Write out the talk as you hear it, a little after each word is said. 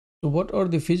So what are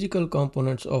the physical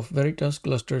components of Veritas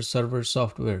Cluster Server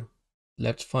software?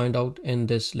 Let's find out in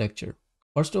this lecture.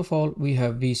 First of all, we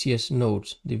have VCS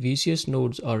nodes. The VCS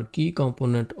nodes are key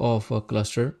component of a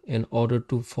cluster. In order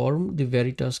to form the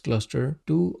Veritas cluster,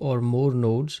 two or more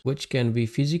nodes, which can be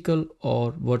physical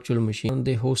or virtual machine,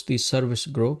 they host the service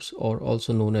groups or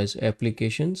also known as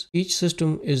applications. Each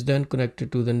system is then connected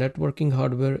to the networking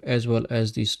hardware as well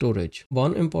as the storage.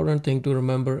 One important thing to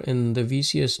remember in the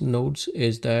VCS nodes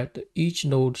is that each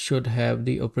node should have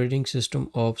the operating system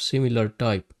of similar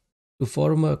type. To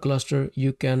form a cluster,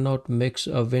 you cannot mix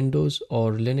a Windows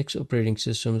or Linux operating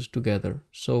systems together.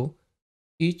 So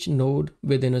each node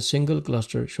within a single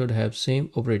cluster should have same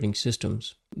operating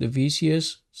systems. The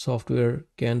VCS software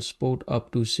can support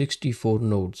up to 64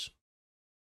 nodes.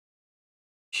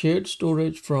 Shared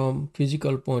storage from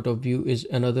physical point of view is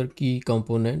another key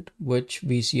component which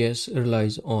VCS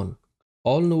relies on.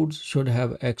 All nodes should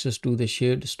have access to the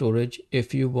shared storage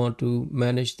if you want to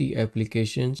manage the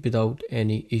applications without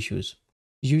any issues.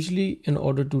 Usually, in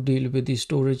order to deal with the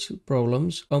storage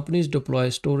problems, companies deploy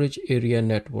storage area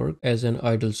network as an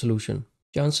ideal solution.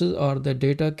 Chances are that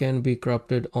data can be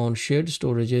corrupted on shared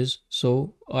storages,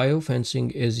 so IO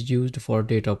fencing is used for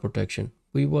data protection.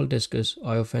 We will discuss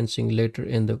IO fencing later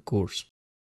in the course.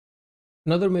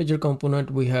 Another major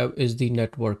component we have is the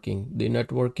networking. The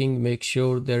networking makes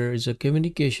sure there is a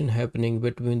communication happening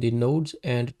between the nodes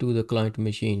and to the client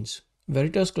machines.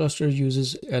 Veritas Cluster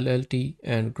uses LLT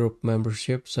and group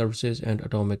membership services and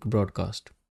atomic broadcast.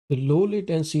 The low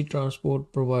latency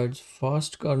transport provides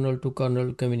fast kernel to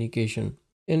kernel communication.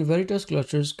 In Veritas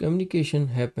clusters, communication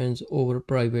happens over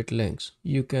private links.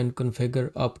 You can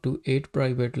configure up to 8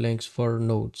 private links for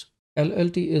nodes.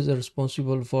 LLT is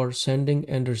responsible for sending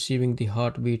and receiving the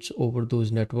heartbeats over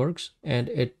those networks, and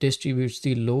it distributes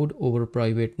the load over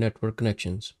private network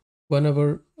connections.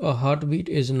 Whenever a heartbeat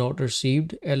is not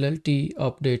received, LLT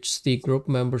updates the group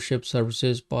membership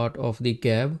services part of the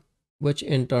GAB, which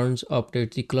in turn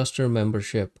updates the cluster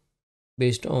membership.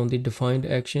 Based on the defined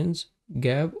actions,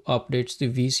 GAB updates the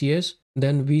VCS,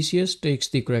 then VCS takes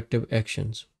the corrective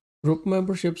actions. Group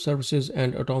membership services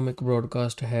and atomic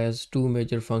broadcast has two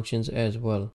major functions as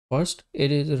well. First,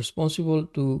 it is responsible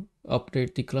to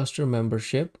update the cluster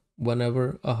membership.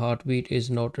 Whenever a heartbeat is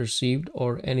not received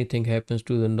or anything happens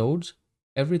to the nodes,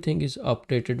 everything is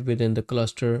updated within the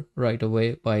cluster right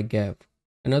away by GAB.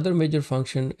 Another major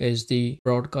function is the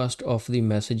broadcast of the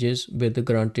messages with the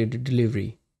granted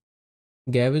delivery.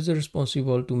 GAB is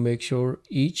responsible to make sure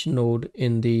each node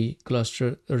in the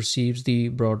cluster receives the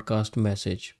broadcast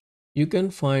message. You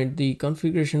can find the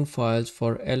configuration files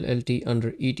for LLT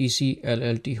under etc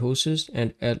LLT hosts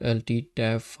and LLT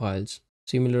tab files.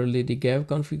 Similarly, the GAB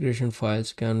configuration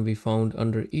files can be found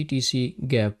under etc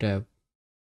GAB tab.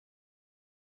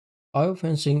 IO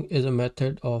fencing is a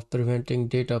method of preventing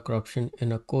data corruption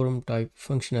in a quorum type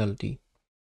functionality.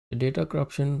 The data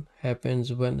corruption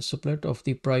happens when split of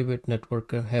the private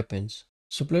network happens.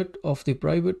 Split of the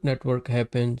private network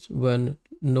happens when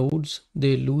nodes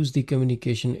they lose the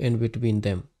communication in between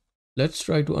them. Let's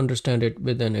try to understand it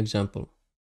with an example.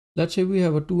 Let's say we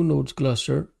have a two nodes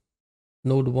cluster.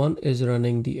 Node 1 is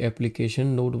running the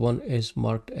application. Node 1 is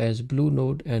marked as blue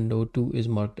node and node 2 is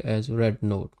marked as red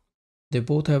node. They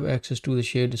both have access to the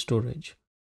shared storage.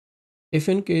 If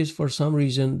in case for some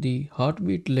reason the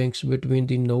heartbeat links between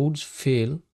the nodes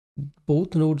fail,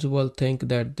 both nodes will think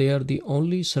that they are the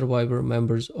only survivor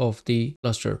members of the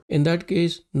cluster. In that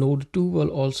case, node 2 will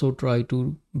also try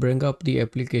to bring up the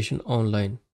application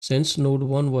online. Since node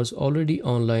 1 was already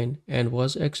online and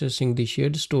was accessing the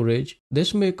shared storage,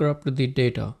 this may corrupt the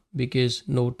data because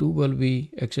node 2 will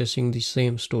be accessing the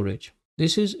same storage.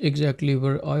 This is exactly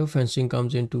where IO fencing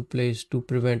comes into place to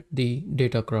prevent the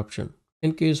data corruption.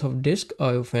 In case of disk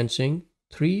IO fencing,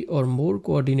 3 or more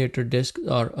coordinator disks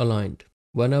are aligned.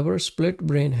 Whenever split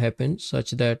brain happens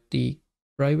such that the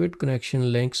private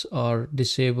connection links are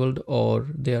disabled or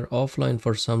they are offline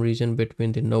for some reason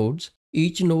between the nodes,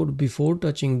 each node before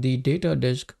touching the data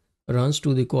disk runs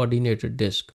to the coordinator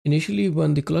disk. Initially,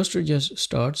 when the cluster just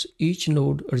starts, each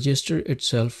node registers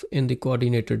itself in the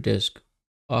coordinator disk.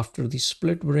 After the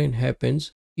split brain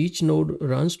happens, each node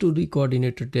runs to the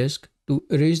coordinator disk to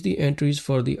erase the entries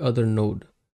for the other node.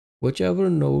 Whichever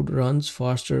node runs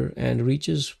faster and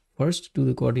reaches first to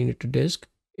the coordinator disk,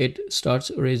 it starts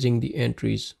erasing the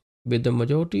entries. With the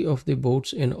majority of the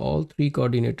bots in all three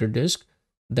coordinator disks,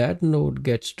 that node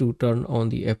gets to turn on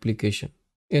the application.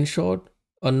 In short,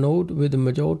 a node with the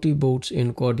majority bots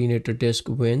in coordinator disk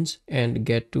wins and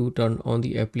get to turn on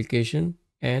the application,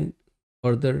 and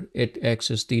further it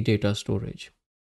accesses the data storage.